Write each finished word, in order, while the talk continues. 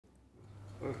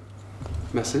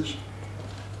Message.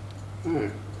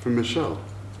 Oh, from Michelle.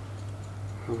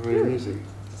 How very amusing.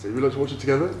 So we like to watch it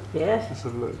together? Yes. Let's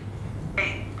have a look.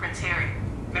 Hey, Prince Harry.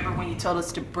 Remember when you told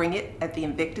us to bring it at the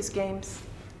Invictus Games?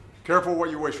 Careful what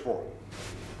you wish for.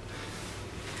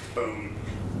 Boom.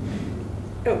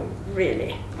 Oh,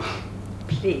 really?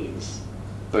 Please.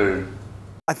 Boom.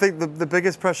 I think the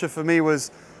biggest pressure for me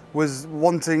was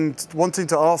wanting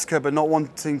to ask her, but not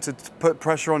wanting to put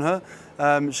pressure on her.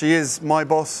 She is my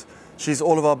boss. She's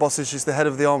all of our bosses. She's the head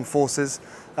of the armed forces,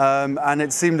 and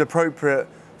it seemed appropriate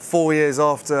 4 years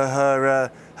after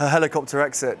her helicopter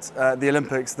exit at the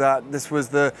Olympics that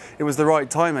it was the right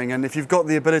timing. And if you've got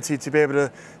the ability to be able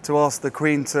to ask the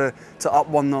Queen to up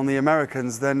one on the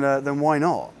Americans, then why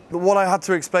not? What I had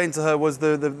to explain to her was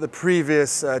the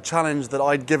previous challenge that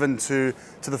I'd given to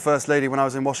the First Lady when I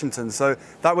was in Washington. So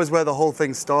that was where the whole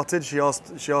thing started. She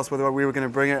asked whether we were going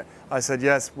to bring it. I said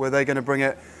yes. Were they going to bring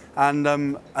it? And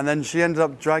then she ended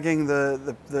up dragging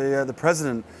the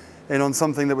president in on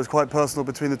something that was quite personal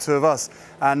between the two of us.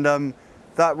 And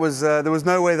that was there was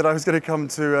no way that I was going to come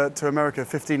to America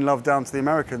 15 love down to the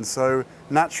Americans. So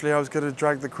naturally I was going to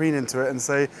drag the Queen into it and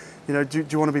say, you know, do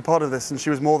you want to be part of this? And she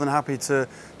was more than happy to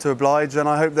oblige, and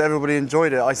I hope that everybody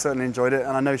enjoyed it. I certainly enjoyed it,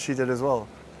 and I know she did as well.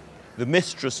 The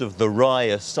mistress of the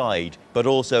wry side, but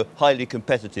also highly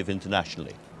competitive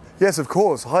internationally. Yes, of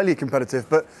course, highly competitive.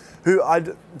 But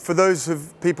for those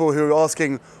people who are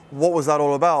asking what was that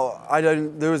all about,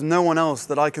 there was no one else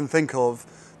that I can think of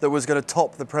that was going to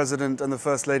top the President and the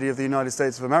First Lady of the United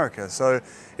States of America. So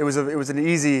it was an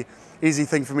easy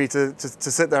thing for me to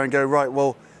sit there and go, right,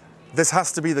 well, this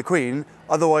has to be the Queen,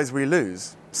 otherwise we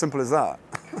lose. Simple as that.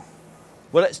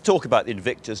 Well, let's talk about the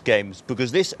Invictus Games,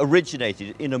 because this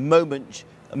originated in a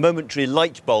momentary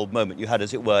light bulb moment you had,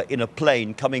 as it were, in a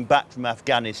plane coming back from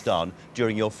Afghanistan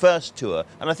during your first tour,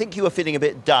 and I think you were feeling a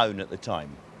bit down at the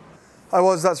time. I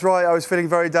was, that's right. I was feeling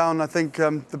very down. I think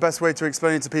the best way to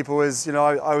explain it to people is, you know,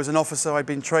 I was an officer. I'd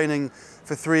been training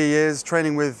for 3 years,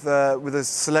 training with a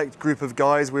select group of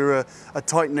guys. We were a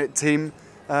tight-knit team.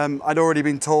 I'd already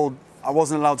been told I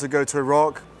wasn't allowed to go to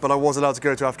Iraq, but I was allowed to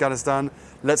go to Afghanistan.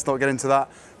 Let's not get into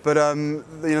that. But you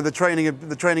know, the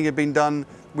training had been done.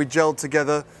 We gelled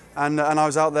together, and I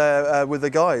was out there with the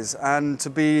guys. And to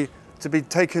be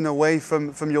taken away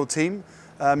from your team,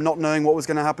 not knowing what was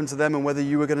going to happen to them and whether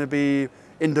you were going to be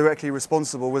indirectly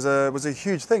responsible was a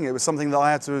huge thing. It was something that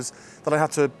I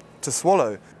had to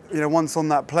swallow. You know, once on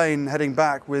that plane heading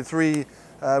back with 3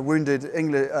 wounded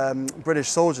British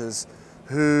soldiers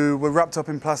who were wrapped up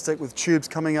in plastic with tubes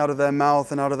coming out of their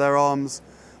mouth and out of their arms,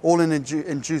 all in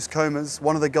induced comas.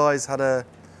 One of the guys had a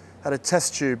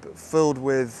test tube filled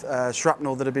with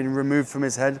shrapnel that had been removed from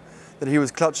his head that he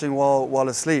was clutching while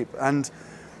asleep. And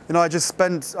you know, I just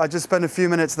spent a few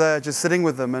minutes there just sitting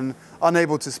with them and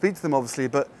unable to speak to them, obviously,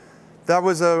 but that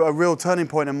was a real turning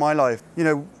point in my life. You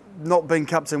know, not being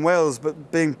Captain Wales,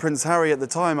 but being Prince Harry at the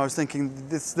time, I was thinking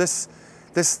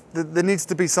there needs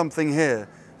to be something here.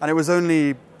 And it was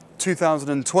only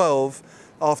 2012,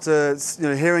 after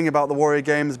hearing about the Warrior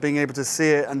Games, being able to see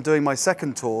it and doing my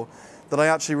second tour, that I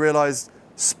actually realized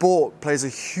sport plays a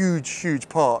huge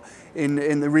part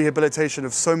in the rehabilitation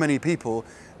of so many people.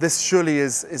 This surely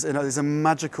is a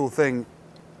magical thing.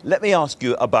 Let me ask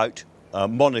you about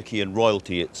monarchy and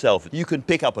royalty itself. You can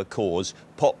pick up a cause,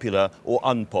 popular or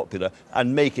unpopular,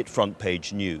 and make it front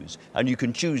page news. And you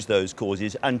can choose those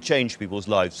causes and change people's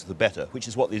lives for the better, which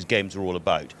is what these games are all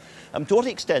about. To what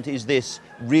extent is this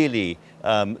really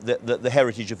the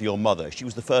heritage of your mother? She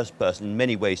was the first person in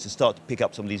many ways to start to pick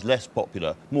up some of these less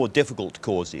popular, more difficult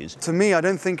causes. To me, I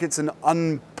don't think it's an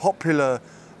unpopular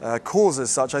cause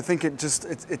as such. I think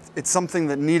it's something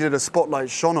that needed a spotlight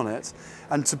shone on it,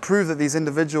 and to prove that these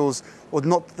individuals, or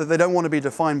not that they don't want to be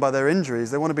defined by their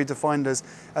injuries, they want to be defined as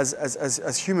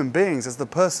human beings, as the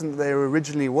person that they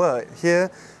originally were, here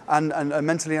and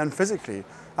mentally and physically.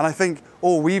 And I think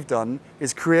all we've done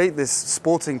is create this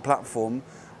sporting platform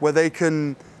where they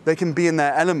can be in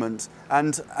their element,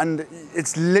 and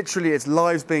it's literally it's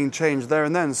lives being changed there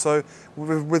and then. So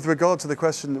with regard to the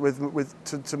question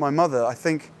to my mother, I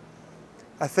think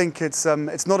it's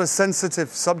not a sensitive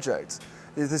subject.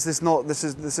 This is not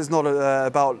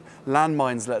about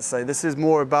landmines, let's say. This is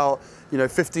more about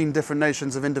 15 different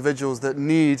nations of individuals that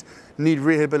need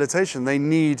rehabilitation. They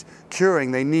need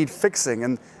curing. They need fixing,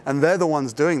 and they're the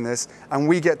ones doing this. And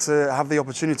we get to have the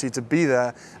opportunity to be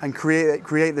there and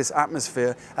create this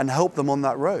atmosphere and help them on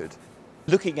that road.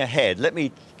 Looking ahead, let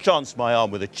me chance my arm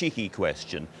with a cheeky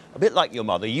question. A bit like your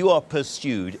mother, you are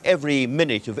pursued every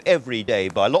minute of every day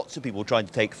by lots of people trying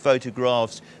to take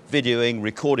photographs, videoing,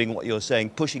 recording what you're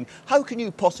saying, pushing. How can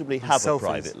you possibly have a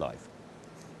private life?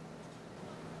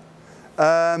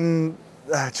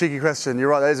 Cheeky question. You're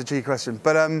right. That is a cheeky question.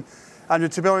 But Andrew,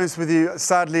 to be honest with you,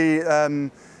 sadly,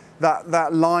 that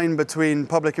line between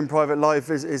public and private life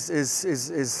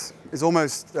is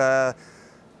almost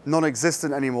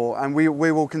non-existent anymore, and we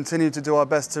will continue to do our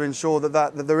best to ensure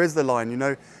that there is the line. You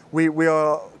know, we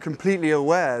are completely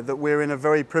aware that we're in a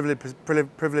very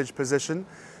privileged position,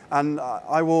 and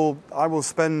I will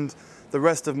spend the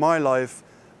rest of my life,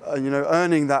 you know,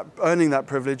 earning that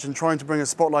privilege and trying to bring a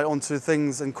spotlight onto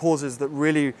things and causes that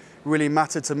really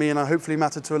matter to me, and I hopefully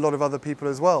matter to a lot of other people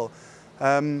as well.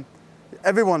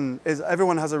 Everyone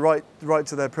has a right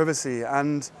to their privacy,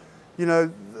 and you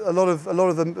know, a lot of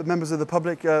the members of the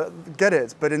public get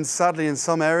it, but sadly in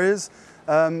some areas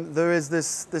there is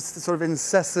this sort of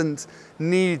incessant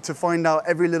need to find out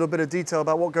every little bit of detail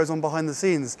about what goes on behind the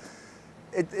scenes.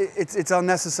 It's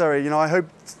unnecessary. You know, I hope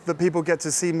that people get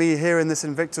to see me here in this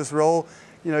Invictus role,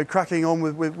 you know, cracking on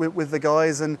with the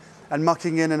guys and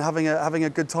mucking in and having a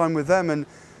good time with them. And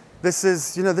this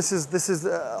is, you know, this is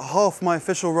half my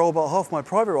official role, but half my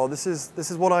private role. This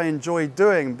is what I enjoy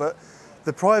doing, but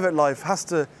the private life has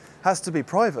to be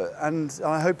private, and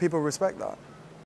I hope people respect that.